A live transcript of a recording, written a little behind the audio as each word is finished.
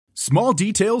Small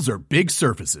details are big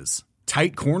surfaces.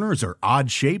 Tight corners are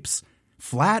odd shapes.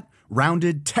 Flat,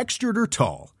 rounded, textured, or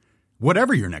tall.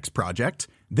 Whatever your next project,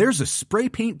 there's a spray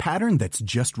paint pattern that's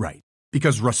just right.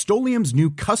 Because Rust-Oleum's new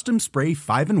Custom Spray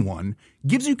 5-in-1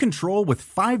 gives you control with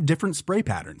 5 different spray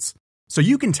patterns. So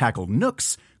you can tackle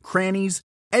nooks, crannies,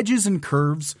 edges, and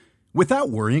curves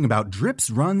without worrying about drips,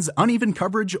 runs, uneven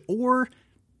coverage, or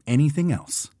anything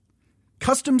else.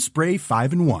 Custom Spray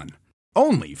 5-in-1.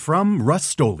 Only from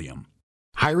Rust-Oleum.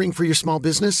 Hiring for your small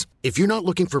business? If you're not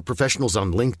looking for professionals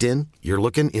on LinkedIn, you're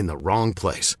looking in the wrong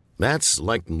place. That's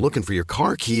like looking for your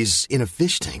car keys in a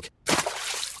fish tank.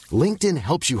 LinkedIn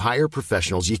helps you hire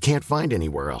professionals you can't find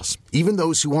anywhere else, even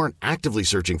those who aren't actively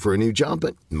searching for a new job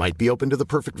but might be open to the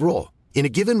perfect role. In a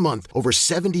given month, over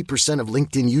 70% of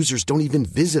LinkedIn users don't even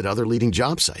visit other leading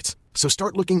job sites. So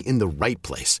start looking in the right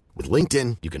place. With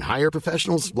LinkedIn, you can hire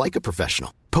professionals like a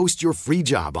professional. Post your free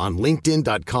job on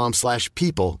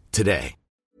linkedin.com/people today.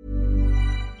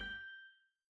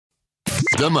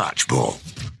 The Match Ball.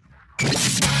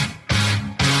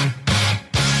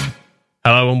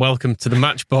 Hello and welcome to the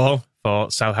Match Ball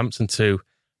for Southampton 2,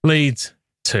 Leeds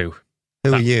 2.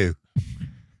 Who are you?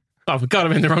 Oh, we got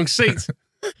him in the wrong seat.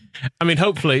 I mean,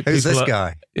 hopefully... Who's this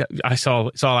guy? Yeah, it's all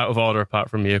out of order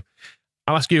apart from you.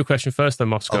 I'll ask you a question first then,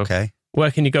 Moscow. Okay. Where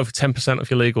can you go for 10%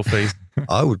 off your legal fees?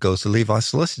 I would go to Levi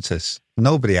Solicitors.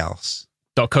 Nobody else.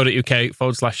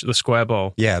 .co.uk/the square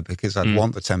ball. Yeah, because I'd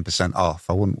want the 10% off.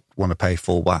 I wouldn't want to pay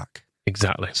full whack.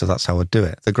 Exactly. So that's how I'd do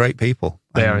it. They're great people.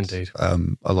 They are indeed.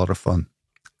 A lot of fun.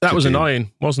 That was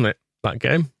annoying, wasn't it, that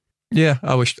game? Yeah,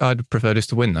 I'd preferred us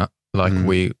to win that.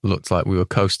 We looked like we were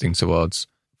coasting towards...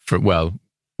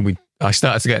 I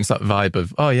started to get into that vibe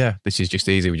of, oh yeah, this is just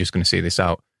easy, we're just going to see this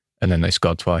out. And then they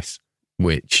scored twice,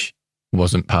 which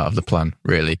wasn't part of the plan,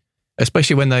 really.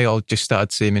 Especially when they all just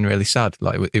started seeming really sad.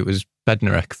 Like, it was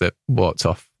Bednarek that walked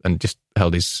off and just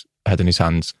held his head in his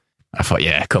hands. I thought,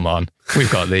 yeah, come on,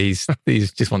 we've got these.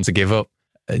 These just want to give up.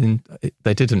 And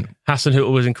they didn't.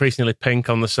 Hasenhüttl was increasingly pink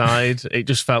on the side. It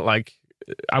just felt like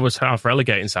I was half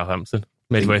relegating Southampton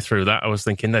midway through that. I was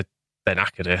thinking they're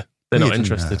knackered here. They're not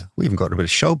interested. We even got a bit of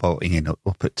showboating in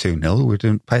up at 2-0. We were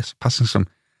doing passing some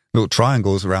little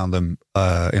triangles around them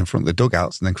in front of the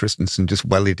dugouts, and then Christensen just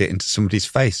wellied it into somebody's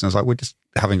face. And I was like, we're just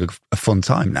having a fun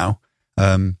time now.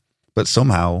 But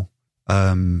somehow,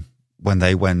 when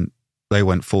they went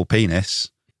full penis,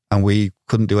 and we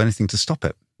couldn't do anything to stop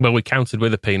it. Well, we countered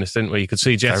with a penis, didn't we? You could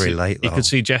see Jesse. Very late, though. You could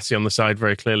see Jesse on the side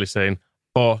very clearly saying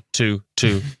 4-2-2-2.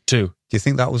 Do you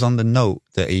think that was on the note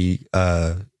that he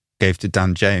gave to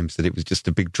Dan James, that it was just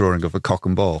a big drawing of a cock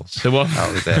and balls? The one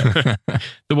that was it.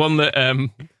 The one that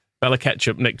Bella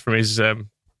Ketchup nicked from his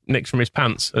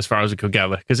pants, as far as I could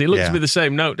gather, because it looked to be the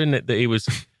same note, didn't it? That he was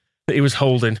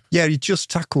holding. Yeah, he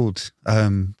just tackled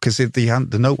because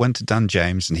the note went to Dan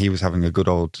James, and he was having a good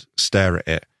old stare at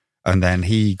it, and then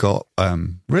he got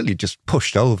really just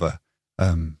pushed over.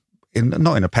 Not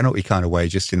in a penalty kind of way,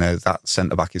 just that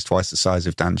centre back is twice the size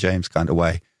of Dan James kind of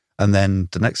way. And then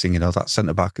the next thing you know, that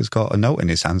centre-back has got a note in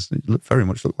his hands. And it very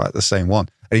much looked like the same one.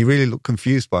 And he really looked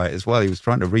confused by it as well. He was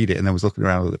trying to read it and then was looking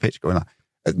around at the pitch going,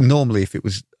 normally if it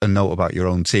was a note about your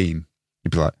own team,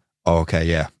 you'd be like, oh, okay,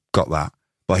 yeah, got that.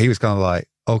 But he was kind of like,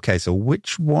 okay, so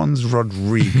which one's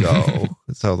Rodrigo?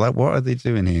 So what are they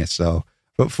doing here?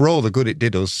 But for all the good it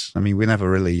did us, I mean, we never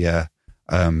really got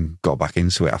back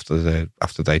into it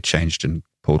after they changed and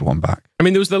pulled one back. I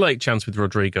mean, there was the late chance with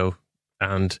Rodrigo,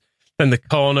 and then the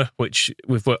corner, which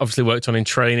we've obviously worked on in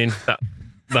training, that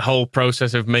the whole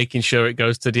process of making sure it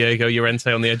goes to Diego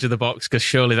Llorente on the edge of the box, because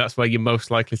surely that's where you're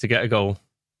most likely to get a goal.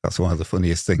 That's one of the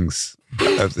funniest things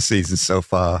of the season so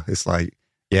far. It's like,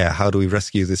 yeah, how do we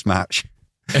rescue this match?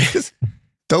 Yes.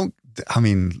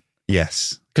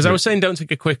 Because I was saying don't take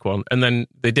a quick one, and then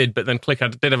they did, but then Click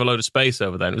did have a load of space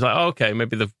over there. And it was like, oh, okay,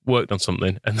 maybe they've worked on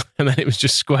something. And then it was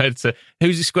just squared to,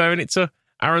 who's he squaring it to?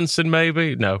 Aronson,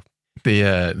 maybe? No.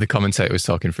 The commentator was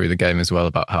talking through the game as well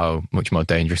about how much more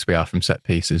dangerous we are from set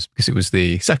pieces, because it was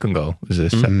the second goal was a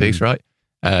set piece, right?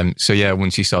 So yeah,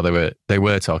 once you saw they were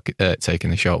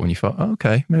taking the shot, when you thought, oh,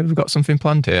 okay, maybe we've got something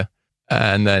planned here,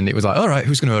 and then it was like, all right,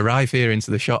 who's going to arrive here into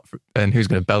the shot and who's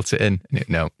going to belt it in?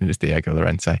 And it was Diego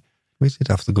Llorente. We did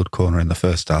have the good corner in the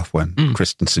first half when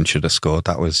Christensen should have scored.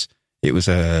 It was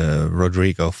a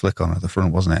Rodrigo flick on at the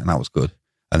front, wasn't it? And that was good.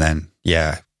 And then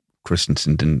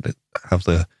Christensen didn't have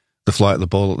the flight of the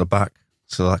ball at the back,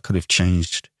 so that could have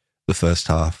changed the first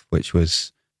half, which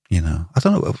was, I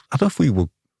don't know if we were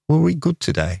we good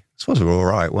today? I suppose we were all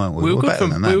right, weren't we? We were better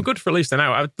than them. We were good for at least an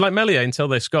hour. Like Meslier, until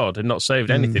they scored, had not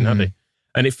saved anything, had he?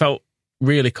 And it felt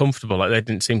really comfortable. Like they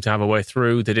didn't seem to have a way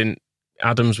through. They didn't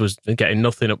Adams was getting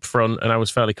nothing up front, and I was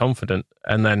fairly confident.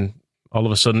 And then all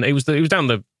of a sudden, it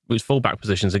was full-back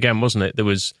positions again, wasn't it? There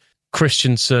was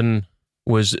Christensen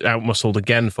was out-muscled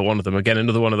again for one of them. Again,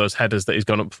 another one of those headers that he's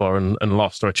gone up for and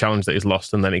lost, or a challenge that he's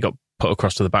lost, and then he got put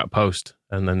across to the back post,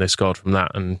 and then they scored from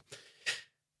that. And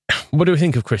what do we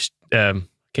think of Chris? Can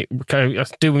I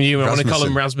do with you? I want to call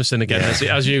him Rasmussen again,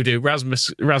 as you do.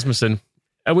 Rasmussen.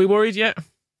 Are we worried yet?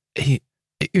 He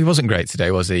wasn't great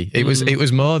today, was he? It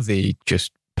was more the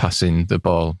just passing the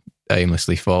ball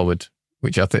aimlessly forward,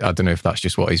 which I don't know if that's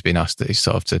just what he's been asked, that he's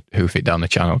sort of to hoof it down the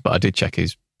channel. But I did check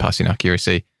his passing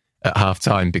accuracy at half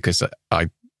time, because I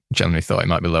generally thought it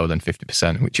might be lower than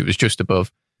 50%, which it was just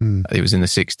above. It was in the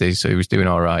 60s, so he was doing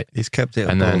all right. He's kept it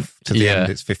above. To the end,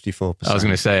 it's 54%. I was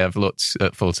going to say, I've looked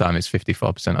at full time, it's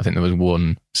 54%. I think there was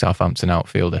one Southampton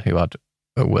outfielder who had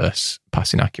a worse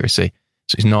passing accuracy.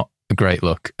 So it's not a great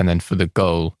look. And then for the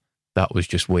goal, that was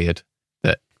just weird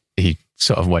that he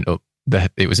sort of went up.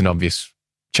 It was an obvious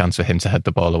chance for him to head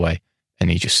the ball away,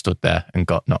 and he just stood there and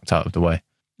got knocked out of the way,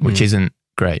 which isn't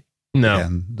great. No. Yeah,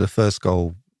 and the first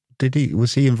goal,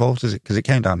 was he involved? Because it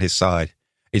came down his side.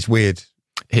 It's weird.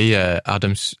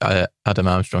 Adam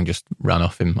Armstrong just ran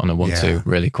off him on a 1-2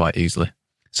 really quite easily.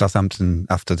 Southampton,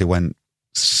 after they went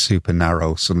super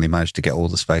narrow, suddenly managed to get all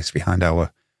the space behind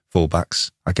our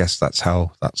fullbacks. I guess that's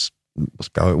how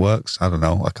it works. I don't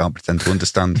know. I can't pretend to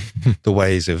understand the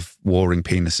ways of warring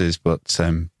penises, but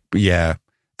yeah,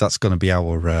 that's going to be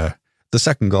our the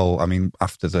second goal. I mean,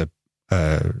 after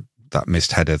that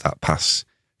missed header, that pass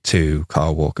to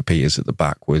Kyle Walker-Peters at the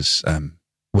back was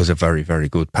a very, very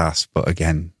good pass. But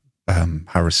again,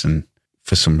 Harrison,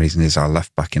 for some reason, is our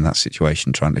left back in that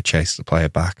situation, trying to chase the player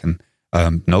back. And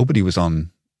nobody was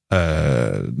on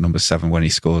number 7 when he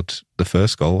scored the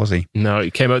first goal, was he? No, he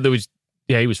came out.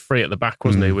 He was free at the back,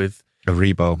 wasn't he? With a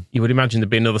Rebo. You would imagine there'd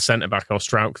be another centre back or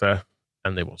Strauch there,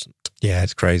 and there wasn't. Yeah,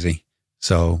 it's crazy.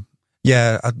 So,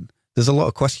 yeah, there's a lot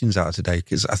of questions out of today,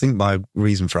 because I think my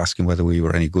reason for asking whether we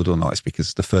were any good or not is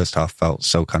because the first half felt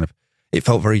so it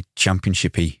felt very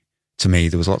championship-y to me.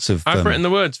 There was lots of... I've written the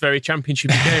words, very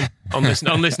championship game on this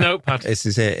notepad. This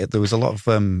is it. There was a lot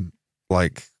of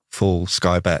full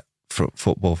Sky Bet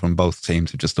football from both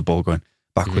teams, of just the ball going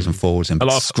backwards and forwards and a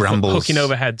lot of scrambles. Hooking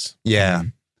over heads. Yeah.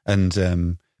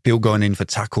 And people going in for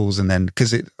tackles, and then,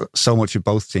 because so much of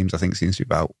both teams, I think, seems to be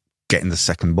about getting the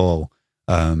second ball.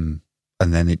 And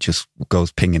then it just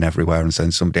goes pinging everywhere, and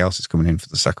then somebody else is coming in for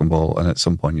the second ball. And at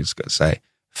some point, you just got to say,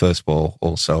 first ball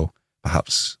also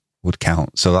perhaps would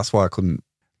count. So that's why I couldn't,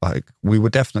 we were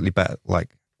definitely better,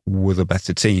 with a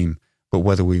better team, but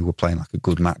whether we were playing a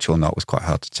good match or not was quite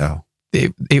hard to tell.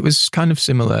 It was kind of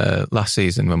similar last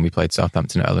season when we played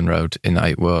Southampton at Ellen Road, in that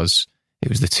it was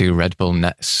the two Red Bull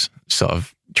nets sort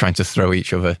of trying to throw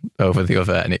each other over the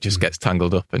other, and it just gets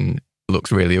tangled up and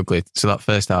looks really ugly. So that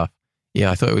first half,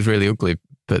 I thought it was really ugly,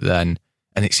 but then,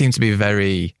 and it seemed to be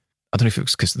very, I don't know if it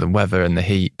was because of the weather and the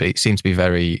heat, but it seemed to be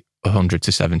very 100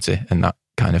 to 70 and that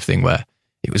kind of thing, where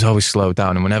it was always slowed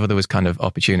down. And whenever there was kind of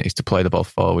opportunities to play the ball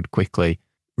forward quickly,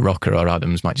 Rocker or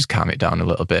Adams might just calm it down a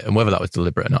little bit. And whether that was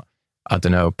deliberate or not, I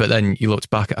don't know. But then you looked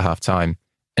back at half time,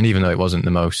 and even though it wasn't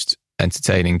the most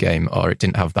entertaining game, or it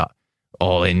didn't have that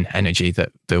all-in energy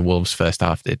that the Wolves first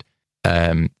half did,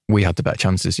 we had the better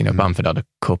chances. Bamford had a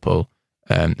couple.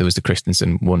 There was the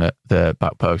Christensen one at the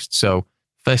back post. So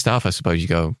first half, I suppose you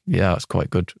go, yeah, that's quite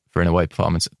good for an away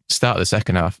performance. Start of the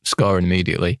second half, scoring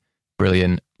immediately,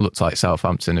 brilliant. Looked like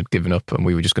Southampton had given up and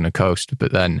we were just going to coast.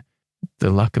 But then the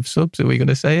lack of subs, are we going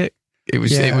to say it? It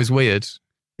was weird.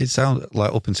 It sounded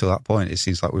like up until that point, it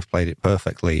seems like we've played it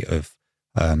perfectly of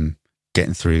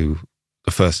getting through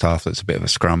the first half. That's a bit of a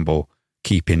scramble,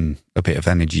 keeping a bit of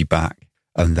energy back,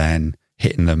 and then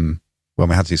hitting them when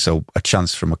we had to. So a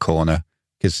chance from a corner,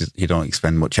 because you don't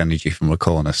expend much energy from a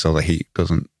corner, so the heat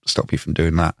doesn't stop you from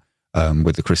doing that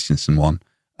with the Christensen one.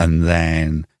 And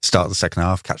then start the second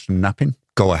half, catch them napping,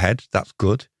 go ahead, that's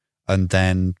good, and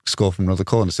then score from another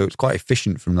corner. So it's quite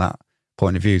efficient from that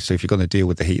point of view. So if you're going to deal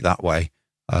with the heat that way,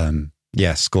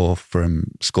 score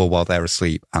while they're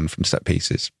asleep and from set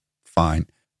pieces, fine.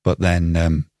 But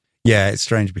then, it's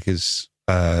strange because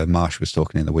Marsh was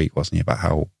talking in the week, wasn't he, about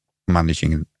how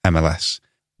managing MLS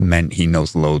meant he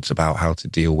knows loads about how to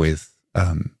deal with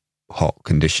hot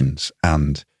conditions,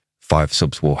 and 5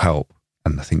 subs will help.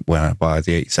 And I think by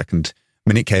the 82nd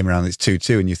minute came around, it's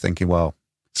 2-2, and you're thinking, well,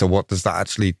 so what does that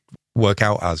actually work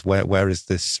out as? Where is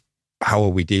this? How are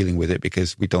we dealing with it?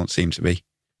 Because we don't seem to be.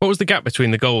 What was the gap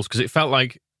between the goals? Because it felt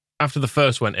like after the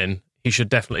first went in, he should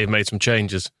definitely have made some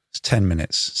changes. It's 10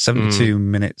 minutes, 72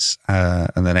 minutes,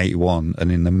 and then 81.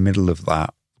 And in the middle of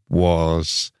that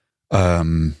was,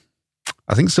 I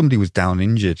I think somebody was down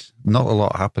injured. Not a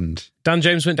lot happened. Dan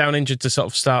James went down injured to sort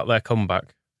of start their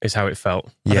comeback, is how it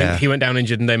felt. I Yeah. think he went down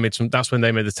injured and that's when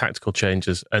they made the tactical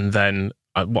changes. And then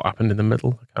what happened in the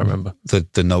middle? I can't remember.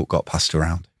 The note got passed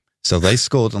around. So they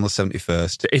scored on the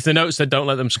 71st. If the note said don't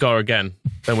let them score again,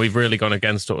 then we've really gone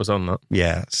against what was on that.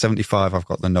 Yeah, 75, I've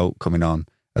got the note coming on.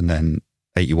 And then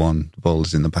 81, the ball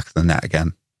is in the back of the net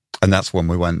again. And that's when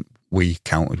we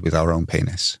countered with our own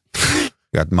penis.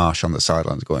 We had Marsh on the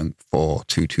sidelines going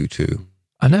 4-2-2-2.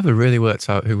 I never really worked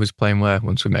out who was playing where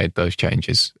once we made those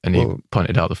changes, and he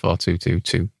pointed out the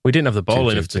 4-2-2-2. We didn't have the ball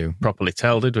enough 2-2-2. to properly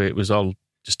tell, did we? It was all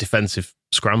just defensive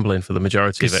scrambling for the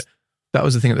majority of it. That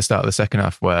was the thing at the start of the second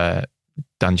half where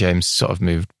Dan James sort of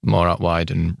moved more out wide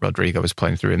and Rodrigo was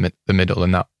playing through in the middle,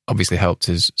 and that obviously helped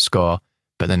us score.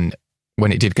 But then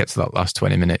when it did get to that last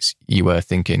 20 minutes, you were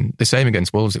thinking, the same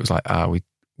against Wolves, it was like,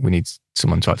 we need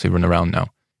someone to actually run around now,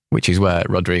 which is where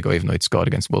Rodrigo, even though he'd scored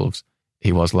against Wolves,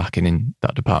 he was lacking in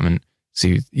that department. So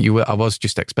I was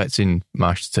just expecting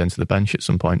Marsh to turn to the bench at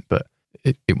some point, but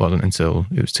it wasn't until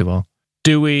it was 2-2.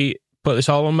 Do we put this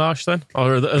all on Marsh then?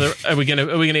 Or are we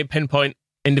going to pinpoint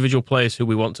individual players who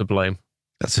we want to blame?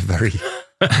 That's a very...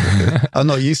 I'm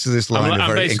not used to this line of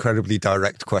very incredibly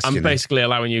direct question. I'm basically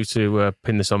allowing you to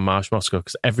pin this on Marsh Moscow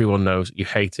because everyone knows you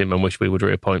hate him and wish we would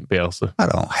reappoint Bielsa. I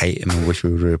don't hate him and wish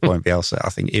we would reappoint Bielsa. I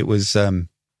think it was...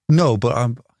 no, but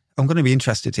I'm going to be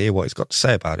interested to hear what he's got to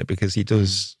say about it because he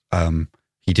does...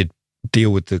 he did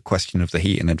deal with the question of the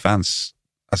heat in advance,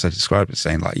 as I described it,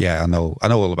 saying like, yeah, I know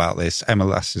all about this.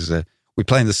 MLS is we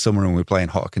play in the summer and we play in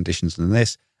hotter conditions than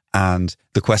this. And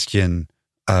the question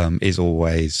is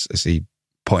always, as he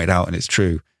pointed out, and it's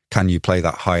true, can you play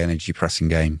that high energy pressing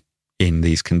game in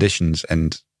these conditions?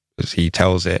 And as he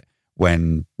tells it,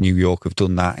 when New York have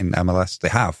done that in MLS, they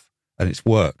have, and it's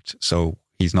worked. So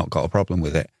he's not got a problem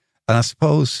with it. And I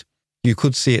suppose you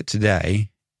could see it today,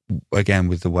 again,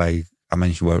 with the way I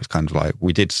mentioned, where it was kind of like,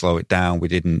 we did slow it down. We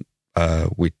didn't,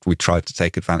 we tried to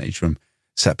take advantage from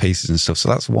set pieces and stuff. So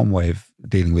that's one way of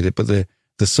dealing with it. But the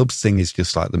subs thing is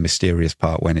just like the mysterious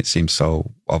part when it seems so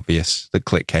obvious that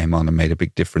Click came on and made a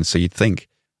big difference. So you'd think,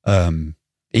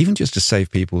 even just to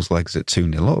save people's legs at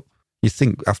 2-0 up, you'd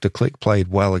think after Click played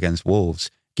well against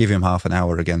Wolves, give him half an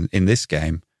hour again in this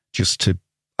game, just to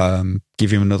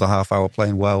give him another half hour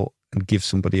playing well and give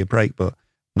somebody a break. But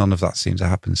none of that seems to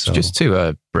happen. So just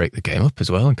to break the game up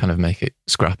as well and kind of make it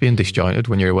scrappy and disjointed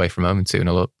when you're away from home and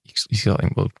 2-0 up, you sort of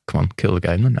think, well, come on, kill the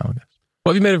game then now, I guess.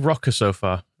 What have you made of Rocker so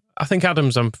far? I think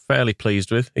Adams I'm fairly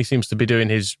pleased with. He seems to be doing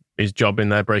his job in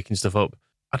there, breaking stuff up.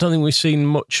 I don't think we've seen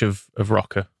much of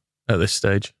Rocker at this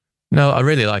stage. No, I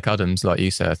really like Adams. Like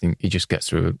you said, I think he just gets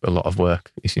through a lot of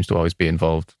work. He seems to always be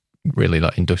involved, really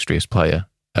like industrious player.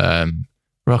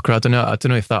 Rocker, I don't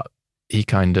know if that he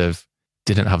kind of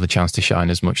didn't have the chance to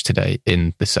shine as much today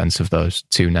in the sense of those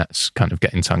two nets kind of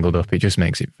getting tangled up. It just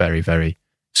makes it very, very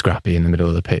scrappy in the middle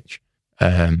of the pitch.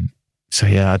 So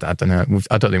yeah, I don't know.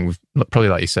 I don't think we've, probably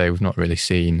like you say, we've not really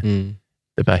seen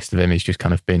the best of him. He's just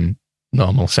kind of been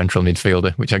normal central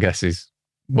midfielder, which I guess is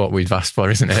what we've asked for,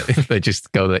 isn't it? If they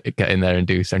just get in there and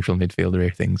do central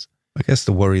midfielder things. I guess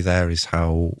the worry there is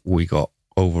how we got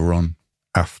overrun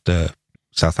after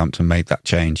Southampton made that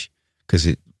change,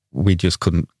 because we just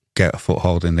couldn't get a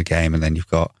foothold in the game. And then you've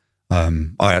got, I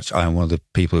am one of the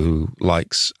people who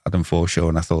likes Adam Forshaw,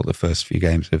 and I thought the first few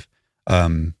games of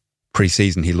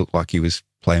pre-season, he looked like he was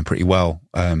playing pretty well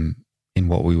in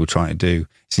what we were trying to do.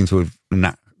 He seemed to have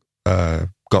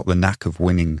got the knack of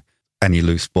winning any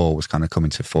loose ball, was kind of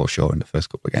coming to Forshaw in the first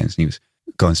couple of games, and he was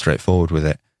going straight forward with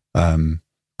it.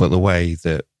 But the way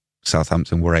that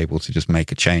Southampton were able to just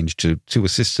make a change to a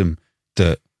system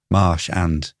that Marsh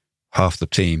and half the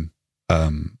team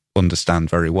understand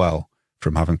very well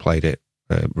from having played it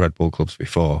at Red Bull clubs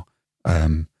before,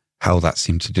 how that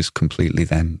seemed to just completely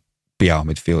then be our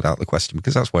midfield out of the question,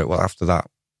 because that's where, well, after that,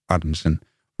 Adams and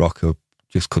Rocker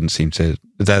just couldn't seem to,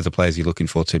 they're the players you're looking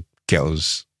for to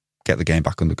get the game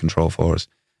back under control for us.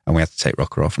 And we had to take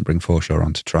Rocker off and bring Forshaw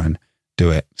on to try and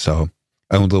do it. So,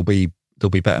 and there'll be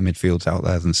better midfields out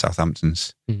there than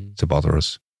Southampton's to bother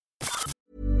us.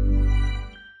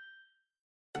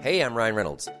 Hey, I'm Ryan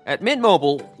Reynolds. At Mint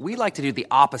Mobile, we like to do the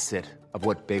opposite of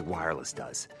what Big Wireless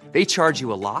does. They charge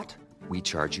you a lot, we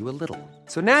charge you a little.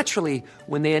 So naturally,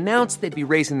 when they announced they'd be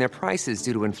raising their prices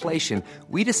due to inflation,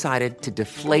 we decided to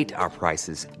deflate our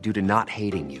prices due to not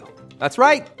hating you. That's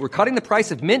right. We're cutting the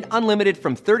price of Mint Unlimited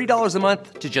from $30 a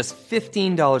month to just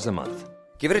 $15 a month.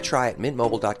 Give it a try at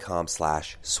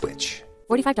mintmobile.com/switch.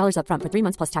 $45 up front for 3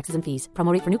 months plus taxes and fees.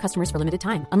 Promo rate for new customers for limited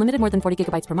time. Unlimited more than 40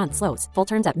 gigabytes per month slows. Full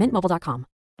terms at mintmobile.com.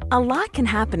 A lot can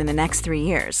happen in the next 3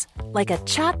 years. Like a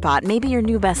chatbot may be your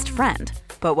new best friend.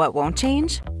 But what won't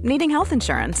change? Needing health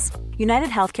insurance. United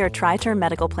Healthcare Tri-Term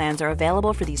Medical Plans are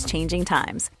available for these changing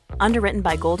times. Underwritten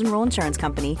by Golden Rule Insurance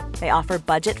Company, they offer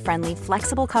budget-friendly,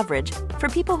 flexible coverage for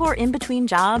people who are in between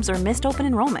jobs or missed open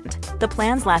enrollment. The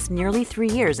plans last nearly 3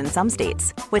 years in some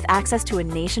states, with access to a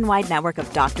nationwide network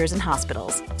of doctors and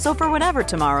hospitals. So for whatever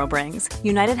tomorrow brings,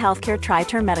 United Healthcare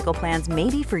Tri-Term Medical Plans may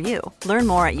be for you. Learn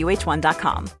more at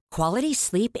uh1.com. Quality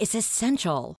sleep is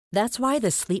essential. That's why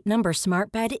the Sleep Number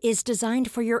Smart Bed is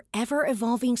designed for your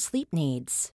ever-evolving sleep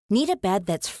needs. Need a bed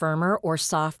that's firmer or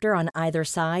softer on either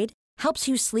side? Helps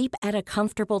you sleep at a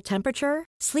comfortable temperature?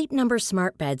 Sleep Number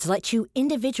Smart Beds let you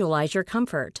individualize your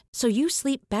comfort, so you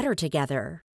sleep better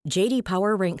together. J.D.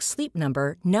 Power ranks Sleep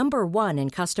Number number 1 in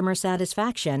customer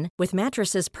satisfaction with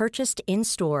mattresses purchased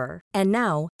in-store. And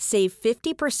now, save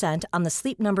 50% on the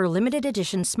Sleep Number Limited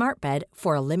Edition Smart Bed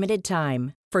for a limited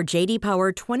time. For J.D.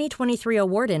 Power 2023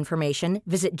 award information,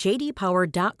 visit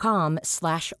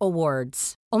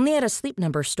jdpower.com/awards. Only at a Sleep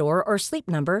Number store or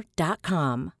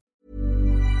sleepnumber.com.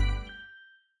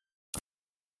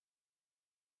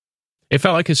 It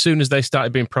felt like as soon as they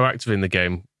started being proactive in the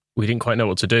game, we didn't quite know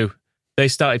what to do. They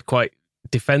started quite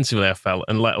defensively, I felt,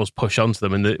 and let us push onto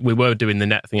them. And we were doing the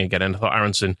net thing again. And I thought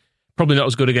Aronson, probably not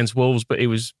as good against Wolves, but he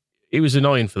was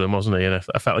annoying for them, wasn't he? And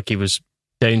I felt like he was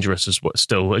dangerous as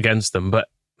still against them. But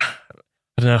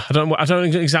I don't know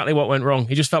exactly what went wrong.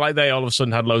 He just felt like they all of a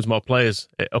sudden had loads more players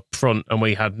up front, and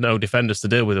we had no defenders to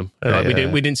deal with them.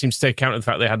 We didn't seem to take account of the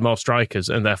fact they had more strikers,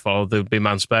 and therefore there'd be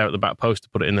man spare at the back post to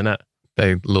put it in the net.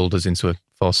 They lulled us into a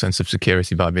false sense of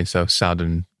security by being so sad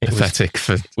and pathetic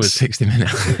for 60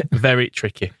 minutes. Very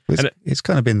tricky. It's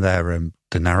kind of been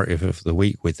the narrative of the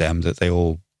week with them that they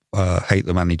all hate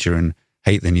the manager and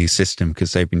hate the new system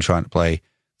because they've been trying to play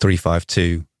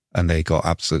 3-5-2 and they got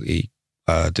absolutely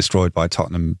destroyed by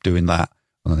Tottenham doing that.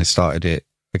 And then they started it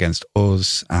against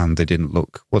us and they didn't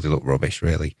look, well, they looked rubbish,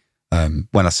 really.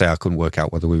 When I say I couldn't work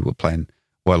out whether we were playing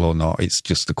well or not, it's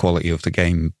just the quality of the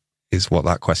game is what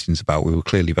that question's about. We were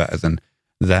clearly better than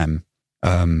them.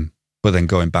 But then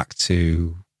going back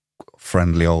to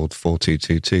friendly old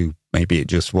 4-2-2-2, maybe it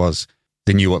just was,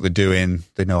 they knew what they're doing,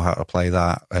 they know how to play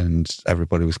that, and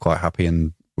everybody was quite happy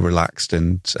and relaxed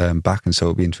and back. And so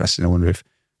it'll be interesting. I wonder if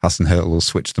Hasenhüttl will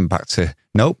switch them back to,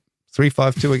 nope,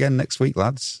 3-5-2 again next week,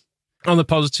 lads. On the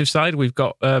positive side, we've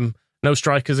got no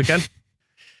strikers again.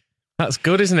 That's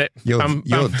good, isn't it? You're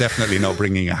definitely not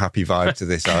bringing a happy vibe to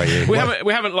this, are you? We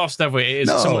haven't lost, have we?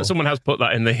 No. Someone has put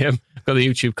that in the got the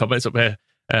YouTube comments up here.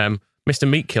 Mr.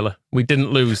 Meat Killer, we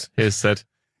didn't lose. Here's said.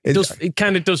 It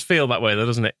kind of does feel that way, though,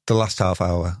 doesn't it? The last half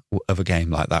hour of a game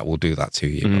like that will do that to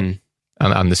you.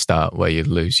 And the start where you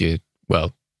lose your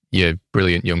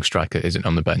brilliant young striker isn't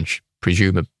on the bench,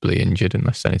 presumably injured,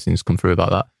 unless anything's come through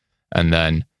about that. And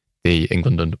then the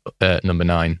England number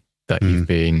 9 that you've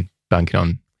been banking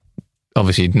on,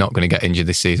 obviously not going to get injured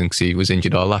this season because he was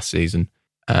injured all last season.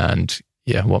 And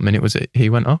what minute was it he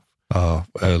went off? Oh,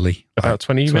 early. About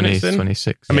 20 minutes in?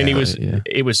 26. I mean,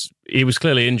 he was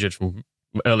clearly injured from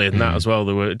earlier than that as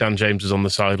well. Dan James was on the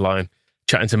sideline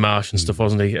chatting to Marsh and stuff,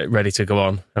 wasn't he? Ready to go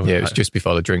on. Yeah, it was just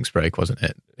before the drinks break, wasn't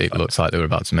it? It looked like they were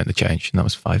about to make the change, and that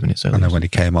was 5 minutes early. And then when he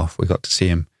came off, we got to see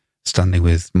him standing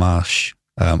with Marsh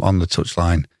on the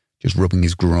touchline, just rubbing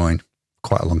his groin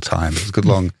quite a long time. It was a good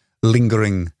long,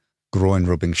 lingering groin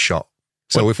rubbing shot.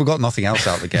 So if we've got nothing else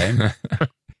out of the game...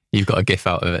 You've got a gif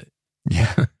out of it.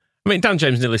 Yeah. I mean, Dan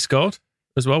James nearly scored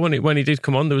as well. When he did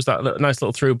come on, there was that nice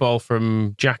little through ball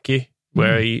from Jackie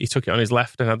where he took it on his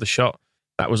left and had the shot.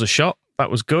 That was a shot. That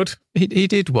was good. He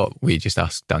did what we just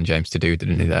asked Dan James to do,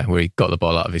 didn't he, there? Where he got the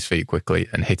ball out of his feet quickly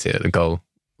and hit it at the goal,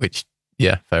 which,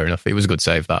 fair enough. It was a good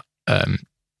save, that. And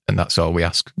that's all we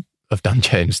ask of Dan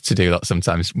James, to do that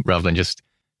sometimes rather than just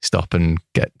stop and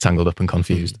get tangled up and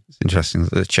confused. It's interesting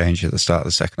that the change at the start of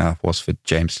the second half was for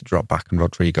James to drop back and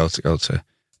Rodrigo to go to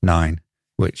 9.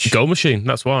 Which goal machine,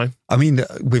 that's why. I mean,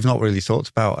 we've not really talked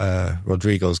about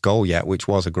Rodrigo's goal yet, which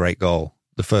was a great goal.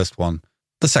 The first one,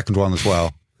 the second one as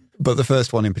well. But the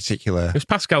first one in particular... It was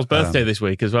Pascal's birthday this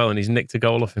week as well, and he's nicked a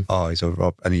goal off him. Oh, he's a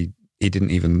rob. And he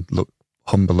didn't even look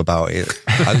humble about it.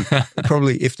 And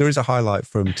probably, if there is a highlight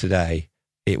from today,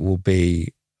 it will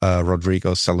be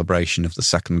Rodrigo's celebration of the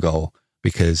second goal,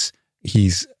 because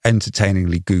he's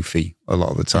entertainingly goofy a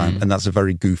lot of the time. And that's a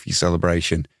very goofy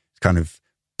celebration. Kind of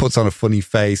puts on a funny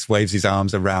face, waves his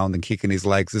arms around and kicking his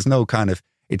legs. There's no kind of,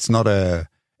 it's not a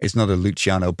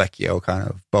Luciano Becchio kind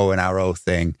of bow and arrow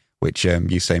thing, which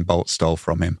Usain Bolt stole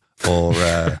from him. Or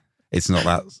it's not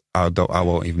that, I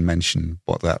won't even mention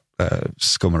what that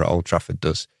scummer at Old Trafford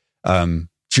does.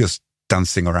 Just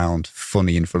dancing around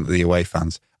funny in front of the away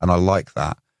fans. And I like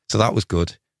that. So that was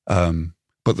good.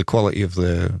 But the quality of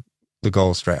the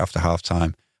goal straight after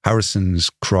half-time, Harrison's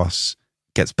cross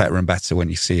gets better and better when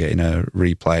you see it in a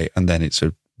replay. And then it's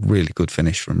a really good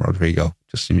finish from Rodrigo,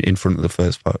 just in front of the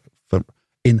first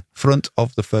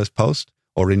post,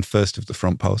 or in first of the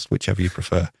front post, whichever you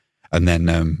prefer. And then,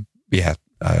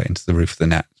 into the roof of the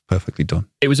net. Perfectly done.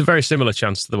 It was a very similar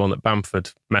chance to the one that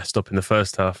Bamford messed up in the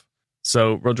first half.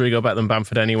 So Rodrigo better than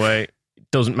Bamford anyway. It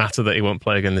doesn't matter that he won't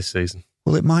play again this season.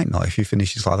 Well, it might not if he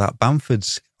finishes like that.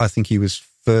 Bamford's, I think he was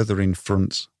further in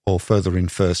front or further in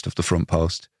first of the front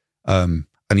post. And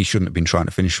he shouldn't have been trying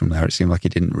to finish from there. It seemed like he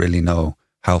didn't really know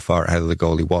how far ahead of the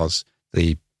goal he was.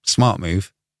 The smart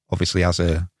move, obviously as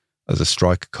a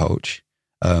striker coach,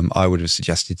 I would have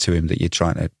suggested to him that you're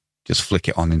trying to just flick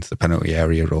it on into the penalty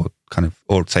area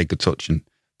or take a touch and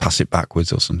pass it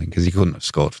backwards or something, because he couldn't have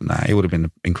scored from that. It would have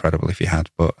been incredible if he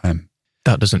had, but...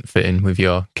 that doesn't fit in with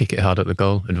your kick it hard at the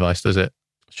goal advice, does it?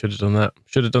 Should have done that.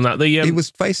 He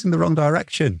was facing the wrong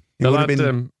direction. He would have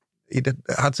been... He'd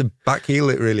had to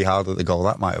backheel it really hard at the goal.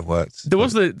 That might have worked. There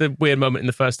was the weird moment in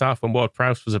the first half when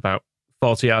Ward-Prowse was about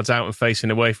 40 yards out and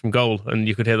facing away from goal, and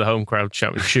you could hear the home crowd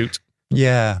shouting, shoot.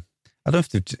 Yeah. I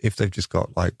don't know if they've just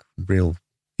got like real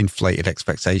inflated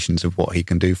expectations of what he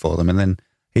can do for them. And then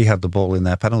he had the ball in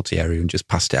their penalty area and just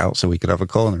passed it out so we could have a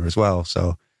corner as well.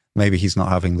 So maybe he's not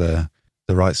having the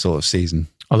right sort of season.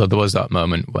 Although there was that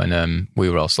moment when we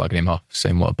were all slagging him off,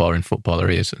 saying what a boring footballer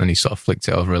he is, and he sort of flicked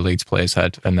it over a Leeds player's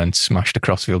head and then smashed a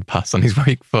crossfield pass on his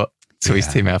weak foot to his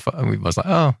teammate. And we was like,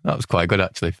 oh, that was quite good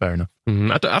actually, fair enough.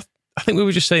 I think we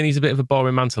were just saying he's a bit of a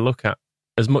boring man to look at,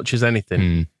 as much as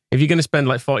anything. If you're going to spend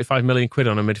like 45 million quid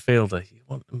on a midfielder, you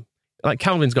want them. Like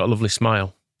Calvin's got a lovely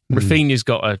smile. Rafinha's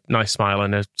got a nice smile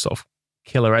and a sort of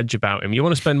killer edge about him. You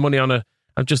want to spend money on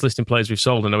I'm just listing players we've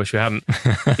sold and I wish we hadn't.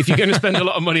 If you're going to spend a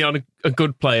lot of money on a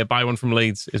good player, buy one from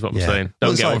Leeds, is what I'm saying.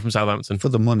 Don't get one from Southampton. For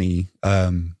the money,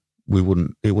 it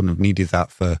wouldn't have needed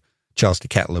that for Charles de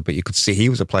Ketelaere, but you could see he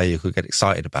was a player you could get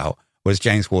excited about. Whereas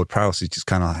James Ward-Prowse is just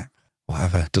kind of like,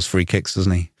 whatever, does free kicks,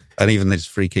 doesn't he? And even his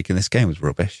free kick in this game was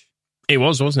rubbish. It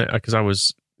was, wasn't it? Because I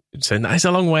was saying, that's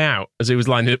a long way out, as he was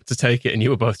lining up to take it, and you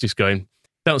were both just going,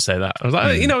 don't say that. I was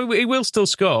like, he will still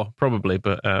score, probably,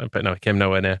 but no, he came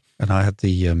nowhere near. And I had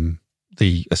the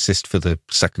assist for the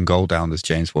second goal down as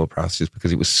James Ward-Prowse,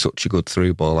 because it was such a good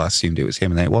through ball. I assumed it was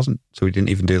him, and then it wasn't. So we didn't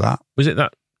even do that. Was it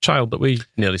that child that we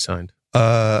nearly signed?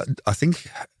 I think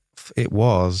it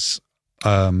was.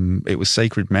 It was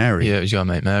Sacred Mary. Yeah, it was your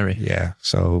mate Mary. Yeah.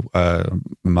 So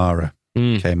Mara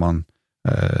came on.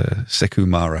 Sekou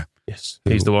Mara. Yes,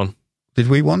 he's the one. Did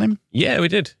we want him? Yeah, we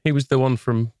did. He was the one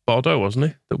from Bordeaux, wasn't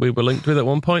he? That we were linked with at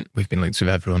one point. We've been linked with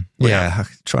everyone. Yeah,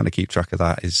 trying to keep track of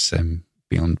that is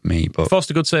beyond me. But forced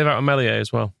a good save out of Melier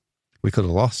as well. We could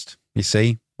have lost. You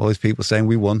see, all these people saying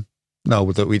we won. No,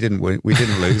 that we didn't win. We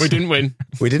didn't lose. We didn't win.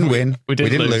 We didn't win. We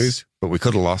didn't lose. But we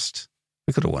could have lost.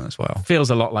 We could have won as well.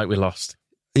 Feels a lot like we lost.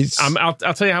 I'll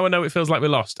tell you how I know it feels like we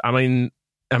lost. I'm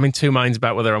in two minds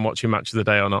about whether I'm watching Match of the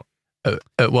Day or not.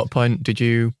 At what point did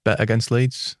you bet against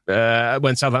Leeds?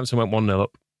 When Southampton went 1-0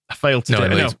 up. I failed to do it.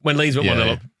 No, when Leeds went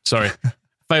 1-0 up. Sorry.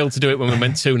 Failed to do it when we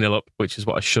went 2-0 up, which is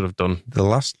what I should have done. The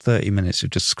last 30 minutes have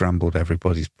just scrambled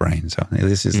everybody's brains.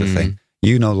 This is the thing.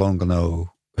 You no longer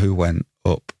know who went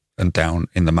up and down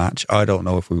in the match. I don't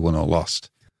know if we won or lost.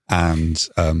 And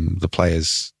the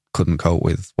players couldn't cope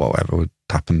with whatever had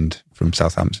happened from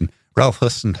Southampton. Ralph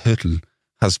Hasenhüttl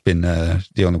has been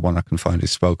the only one I can find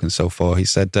who's spoken so far. He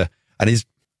said, and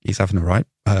he's having a right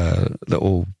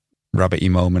little rabbity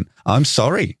moment. I'm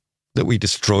sorry that we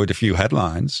destroyed a few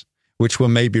headlines, which were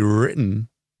maybe written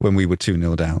when we were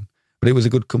 2-0 down. But it was a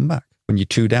good comeback. When you're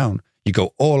 2 down, you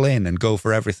go all in and go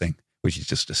for everything, which is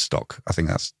just a stock. I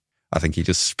think he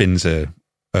just spins a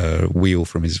wheel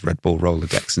from his Red Bull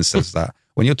Rolodex and says that.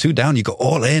 When you're 2 down, you go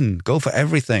all in, go for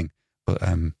everything. But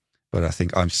I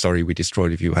think I'm sorry we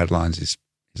destroyed a few headlines is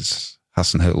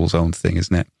Hasenhüttl's own thing,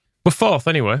 isn't it? We're 4th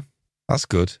anyway. That's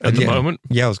good. At the moment.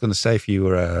 Yeah, I was going to say if you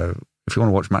want to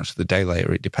watch Match of the Day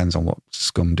later, it depends on what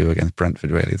Scum do against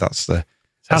Brentford, really. It's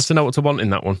hard to know what to want in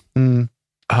that one.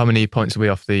 How many points are we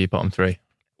off the bottom 3?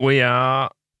 We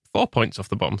are 4 points off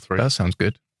the bottom 3. That sounds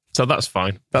good. So that's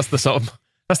fine. That's the sort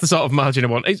of margin I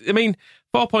want.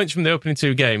 4 points from the opening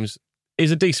 2 games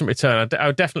is a decent return.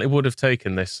 I definitely would have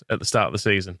taken this at the start of the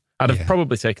season. I'd have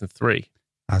probably taken 3.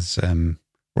 As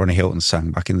Ronnie Hilton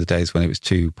sang back in the days when it was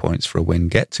 2 points for a win.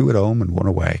 Get 2 at home and 1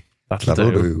 away.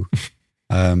 That'll do. Do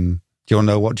you want to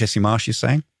know what Jesse Marsh is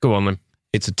saying? Go on then.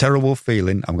 It's a terrible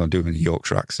feeling. I'm going to do it in a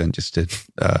Yorkshire accent just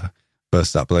to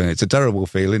burst that balloon. It's a terrible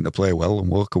feeling to play well and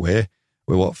walk away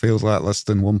with what feels like less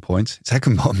than 1 point. It's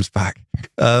Heckenbottom's back.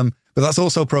 But that's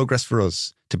also progress for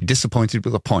us, to be disappointed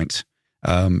with a point.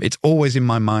 It's always in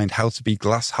my mind how to be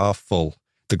glass half full.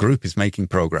 The group is making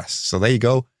progress. So there you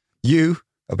go. You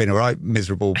have been a right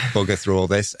miserable bugger through all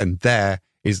this, and there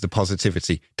is the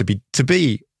positivity. To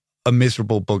be a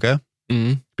miserable bugger,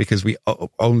 because we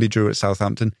only drew at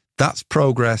Southampton, that's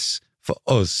progress for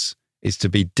us, is to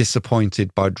be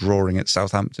disappointed by drawing at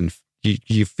Southampton. Do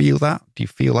you feel that? Do you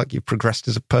feel like you've progressed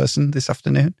as a person this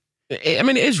afternoon? I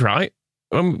mean, it is right.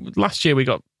 Last year we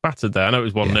got battered there. I know it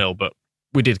was 1-0, but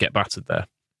we did get battered there.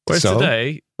 Whereas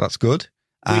today, that's good.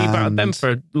 We battered them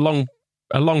for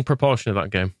a long proportion of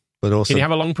that game. But also, can you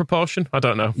have a long proportion? I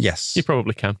don't know. Yes. You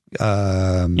probably can.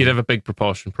 You'd have a big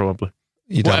proportion, probably.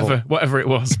 Whatever it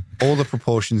was. All the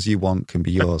proportions you want can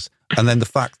be yours. And then the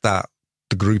fact that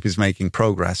the group is making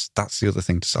progress, that's the other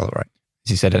thing to celebrate.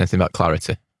 Has he said anything about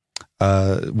clarity?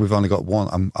 We've only got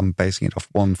one. I'm basing it off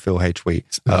one Phil H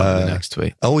tweet. The next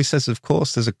tweet. He says, of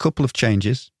course, there's a couple of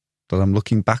changes that I'm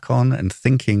looking back on and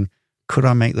thinking, could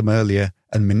I make them earlier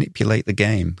and manipulate the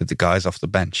game with the guys off the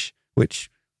bench? Which,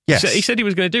 yes. He said he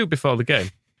was going to do before the game.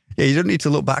 Yeah, you don't need to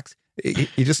look back.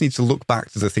 You just need to look back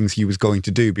to the things he was going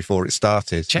to do before it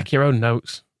started. Check your own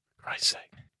notes. For Christ's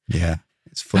sake. Yeah,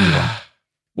 it's a funny one.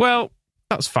 Well,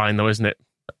 that's fine though, isn't it?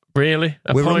 Really?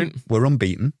 We're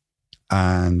unbeaten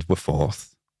and we're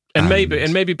fourth. And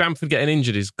maybe Bamford getting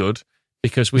injured is good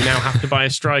because we now have to buy a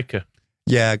striker.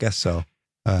 Yeah, I guess so.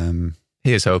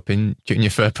 Here's hoping Junior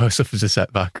Firpo suffers a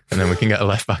setback and then we can get a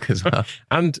left back as well.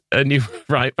 And a new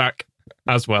right back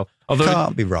as well. Although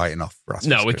can't be writing off Rasmus.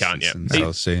 No, we can't yet.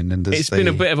 So soon. And it's been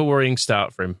a bit of a worrying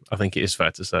start for him, I think it is fair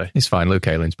to say. He's fine. Luke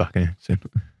Aylin's back in soon.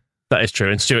 That is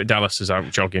true. And Stuart Dallas is out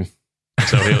jogging.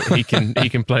 So he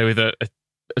can play with a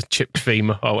chipped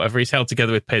femur or whatever. He's held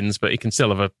together with pins, but he can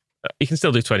still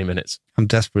do 20 minutes. I'm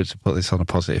desperate to put this on a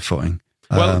positive footing.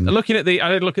 Well, I did look at the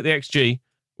XG,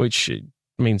 which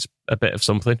means a bit of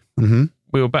something. Mm-hmm.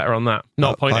 We were better on that.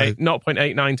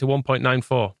 0.89 to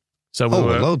 1.94. So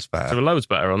we're loads better. So we're loads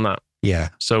better on that. Yeah.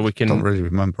 So we can. I don't really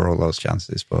remember all those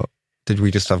chances, but did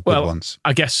we just have good ones?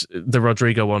 I guess the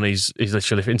Rodrigo one is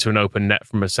literally into an open net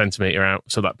from a centimetre out,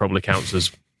 so that probably counts as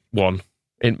one,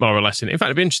 more or less. In fact,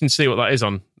 it'd be interesting to see what that is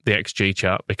on the XG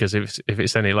chart, because if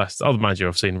it's any less, mind you,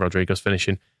 I've seen Rodrigo's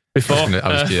finishing before.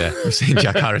 I've seen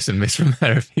Jack Harrison miss from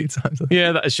there a few times.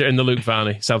 Yeah, that is in the Luke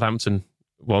Varney Southampton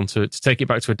one to take it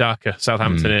back to a darker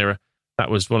Southampton era. That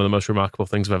was one of the most remarkable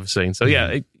things I've ever seen. So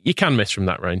yeah, you can miss from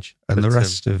that range. And the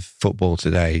rest of football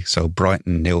today, so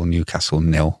Brighton 0, Newcastle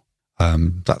 0.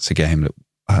 That's a game that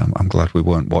I'm glad we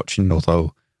weren't watching,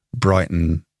 although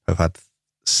Brighton have had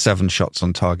 7 shots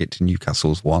on target to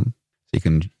Newcastle's 1. So you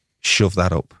can shove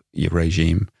that up your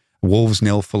regime. Wolves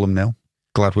 0, Fulham 0.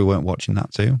 Glad we weren't watching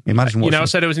that too. Imagine watching. I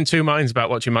said I was in two minds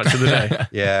about watching Match of the Day.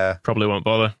 Yeah. Probably won't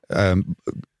bother.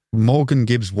 Morgan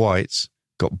Gibbs-White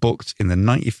got booked in the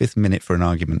 95th minute for an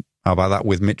argument. How about that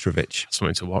with Mitrovic?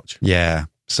 Something to watch. Yeah.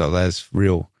 So there's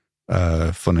real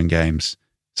fun and games.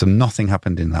 So nothing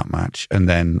happened in that match. And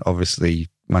then obviously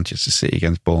Manchester City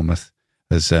against Bournemouth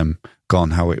has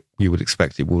gone how you would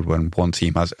expect it would when one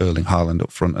team has Erling Haaland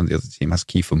up front and the other team has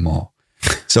Kiefer Moore.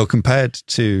 So compared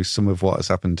to some of what has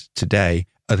happened today,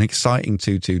 an exciting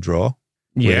 2-2 draw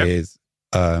with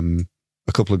a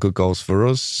couple of good goals for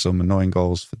us, some annoying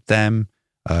goals for them,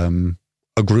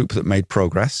 a group that made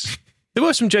progress. There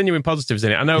were some genuine positives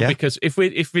in it. I know, because if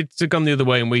we'd gone the other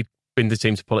way and we'd been the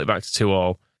team to pull it back to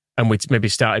 2-2 and we'd maybe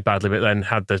started badly but then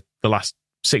had the last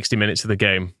 60 minutes of the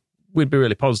game, we'd be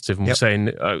really positive and we're saying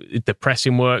the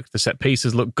pressing worked, the set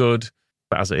pieces look good,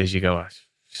 but as it is, you go,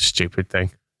 stupid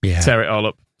thing. Yeah. Tear it all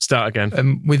up, start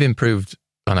again. We've improved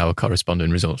on our corresponding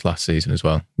results last season as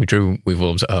well. We drew with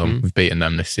Wolves at home. We've beaten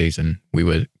them this season. We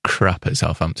were crap at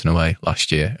Southampton away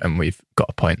last year and we've got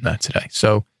a point there today.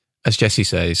 So, as Jesse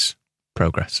says,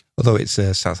 progress. Although it's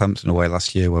Southampton away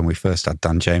last year when we first had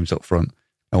Dan James up front,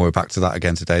 and we're back to that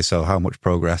again today. So how much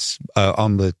progress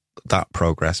on that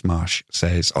progress, Marsh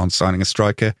says, on signing a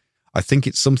striker? I think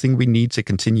it's something we need to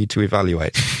continue to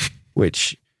evaluate,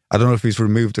 which I don't know if he's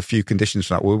removed a few conditions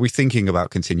from that. Were we thinking about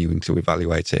continuing to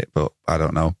evaluate it? But I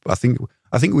don't know. I think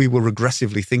we were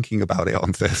regressively thinking about it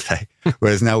on Thursday,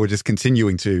 whereas now we're just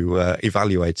continuing to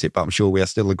evaluate it, but I'm sure we are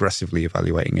still aggressively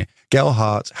evaluating it.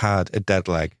 Gelhardt had a dead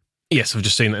leg. Yes, I've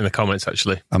just seen it in the comments,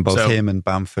 actually. And both him and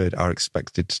Bamford are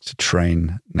expected to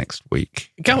train next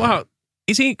week. Gelhardt,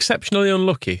 is he exceptionally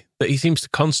unlucky that he seems to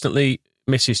constantly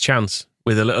miss his chance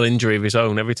with a little injury of his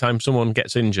own? Every time someone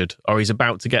gets injured or he's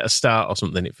about to get a start or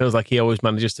something, it feels like he always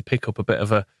manages to pick up a bit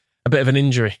of an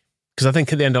injury. Because I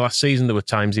think at the end of last season, there were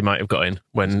times he might have got in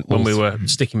when we were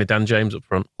sticking with Dan James up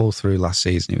front. All through last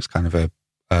season, it was kind of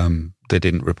they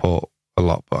didn't report a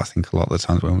lot, but I think a lot of the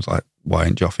times when it was like, why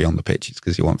ain't Joffrey on the pitch? It's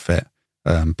because he wasn't fit.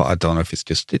 But I don't know if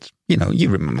it's you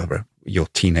remember your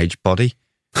teenage body.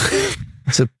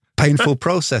 It's a painful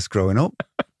process growing up.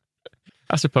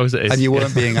 I suppose it is. And you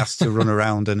weren't being asked to run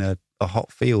around in a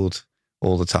hot field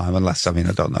all the time, unless, I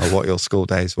don't know what your school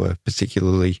days were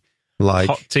particularly like.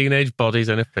 Hot teenage bodies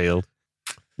in a field.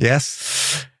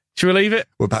 Yes. Should we leave it?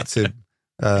 We're back to,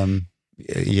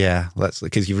 let's,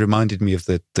 because you've reminded me of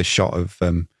the shot of,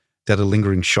 they had a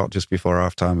lingering shot just before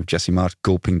halftime of Jesse Marsh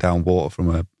gulping down water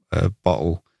from a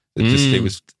bottle.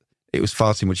 It was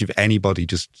far too much. If anybody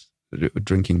just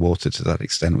drinking water to that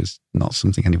extent was not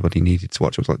something anybody needed to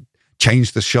watch. It was like,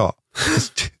 change the shot.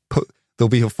 There'll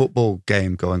be a football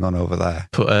game going on over there.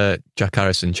 Put Jack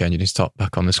Harrison changing his top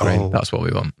back on the screen. Oh, that's what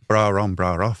we want. Bra on,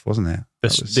 bra off, wasn't it?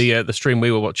 The stream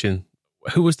we were watching.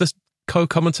 Who was the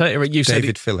co-commentator?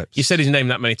 David Phillips. You said his name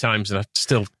that many times, and I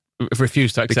still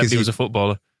refuse to accept he was a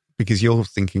footballer. Because you're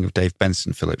thinking of Dave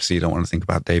Benson Phillips, so you don't want to think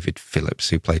about David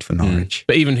Phillips, who played for Norwich.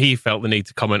 But even he felt the need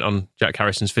to comment on Jack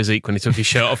Harrison's physique when he took his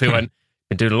shirt off. He went,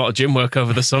 been doing a lot of gym work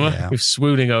over the summer. Yeah. We're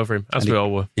swooning over him, as we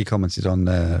all were. He commented on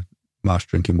Marsh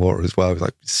drinking water as well. He was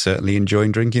like, certainly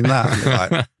enjoying drinking that.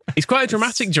 Like, he's quite a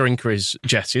dramatic drinker, is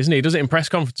Jesse, isn't he? He does it in press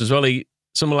conference as well.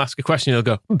 Someone will ask a question, he'll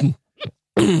go,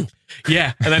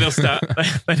 yeah, and then he'll start,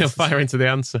 then he'll fire into the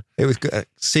answer. It was good,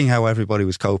 seeing how everybody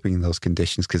was coping in those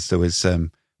conditions, because there was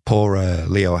poor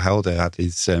Leo Helder had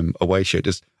his away shirt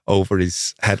just over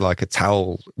his head like a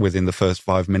towel within the first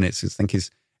 5 minutes. I think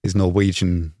his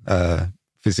Norwegian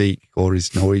physique or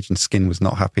his Norwegian skin was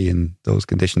not happy in those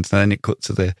conditions. And then it cut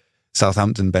to the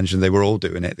Southampton bench and they were all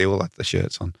doing it. They all had the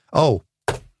shirts on. Oh,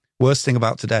 worst thing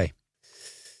about today.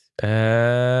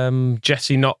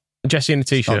 Jesse in a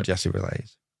t-shirt. Not Jesse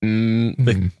related.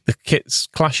 The kits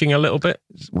clashing a little bit.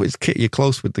 You're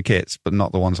close with the kits, but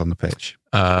not the ones on the pitch.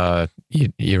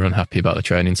 You're unhappy about the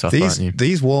training stuff, aren't you?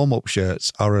 These warm-up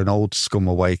shirts are an old Scum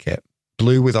away kit.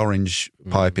 Blue with orange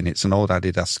piping. It's an old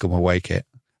Adidas Scum away kit.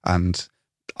 And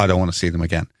I don't want to see them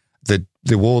again.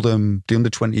 They wore them, the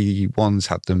under-21s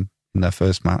had them in their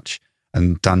first match.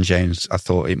 And Dan James, I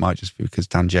thought it might just be because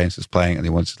Dan James was playing and they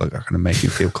wanted to kind of make him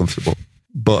feel comfortable.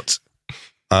 But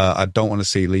I don't want to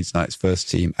see Leeds United's first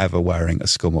team ever wearing a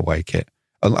Scum away kit.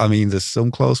 I mean, there's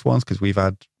some close ones because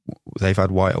they've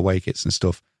had white away kits and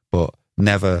stuff, but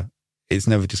it's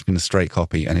never just been a straight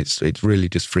copy, and it's really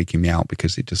just freaking me out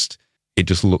because it just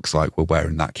looks like we're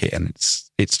wearing that kit, and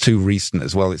it's too recent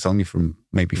as well. It's only from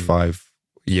maybe 5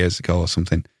 years ago or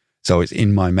something, so it's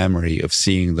in my memory of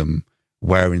seeing them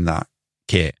wearing that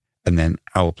kit, and then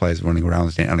our players running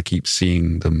around in it, and I keep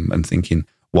seeing them and thinking,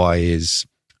 why is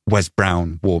Wes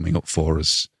Brown warming up for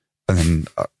us? And then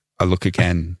I look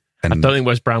again. And I don't think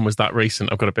Wes Brown was that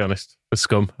recent, I've got to be honest, with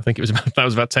Scum. I think that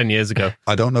was about 10 years ago.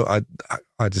 I don't know.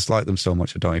 I dislike them so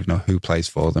much, I don't even know who plays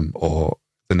for them or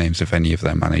the names of any of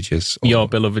their managers. Your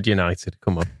beloved United,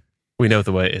 come on. We know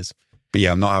the way it is. But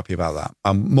yeah, I'm not happy about that.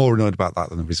 I'm more annoyed about that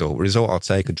than the result. Result, I'll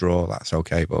take a draw, that's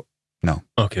okay, but no.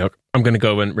 Okay, I'm going to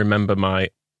go and remember my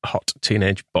hot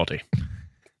teenage body.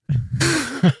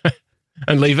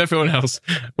 And leave everyone else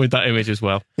with that image as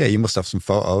well. Yeah, you must have some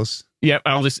photos. Yeah,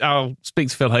 I'll speak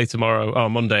to Phil Hay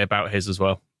Monday about his as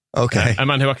well. Okay. A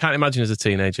man who I can't imagine as a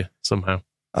teenager somehow.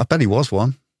 I bet he was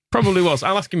one. Probably was.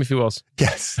 I'll ask him if he was.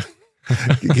 Yes.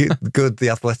 Good. The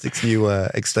Athletics knew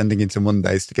extending into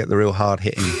Mondays to get the real hard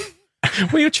hitting.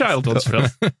 Were you a child once, Phil?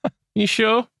 You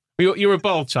sure? You were a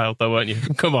bald child though, weren't you?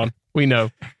 Come on. We know.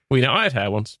 I had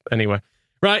hair once. Anyway.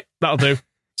 Right, that'll do.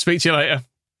 Speak to you later.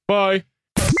 Bye.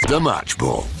 The Match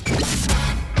Ball.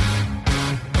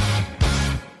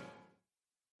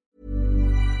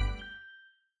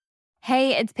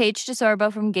 Hey, it's Paige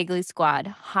DeSorbo from Giggly Squad.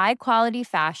 High quality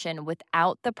fashion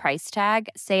without the price tag.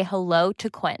 Say hello to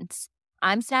Quince.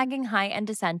 I'm snagging high-end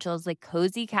essentials like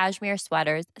cozy cashmere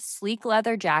sweaters, sleek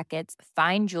leather jackets,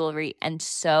 fine jewelry, and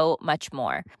so much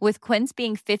more. With Quince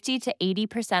being 50 to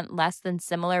 80% less than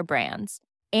similar brands.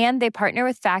 And they partner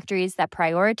with factories that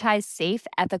prioritize safe,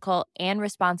 ethical, and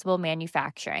responsible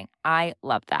manufacturing. I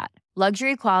love that.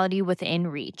 Luxury quality within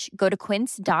reach. Go to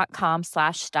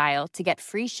quince.com/style to get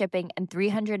free shipping and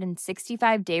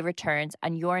 365-day returns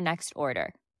on your next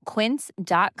order.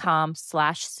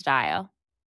 Quince.com/style.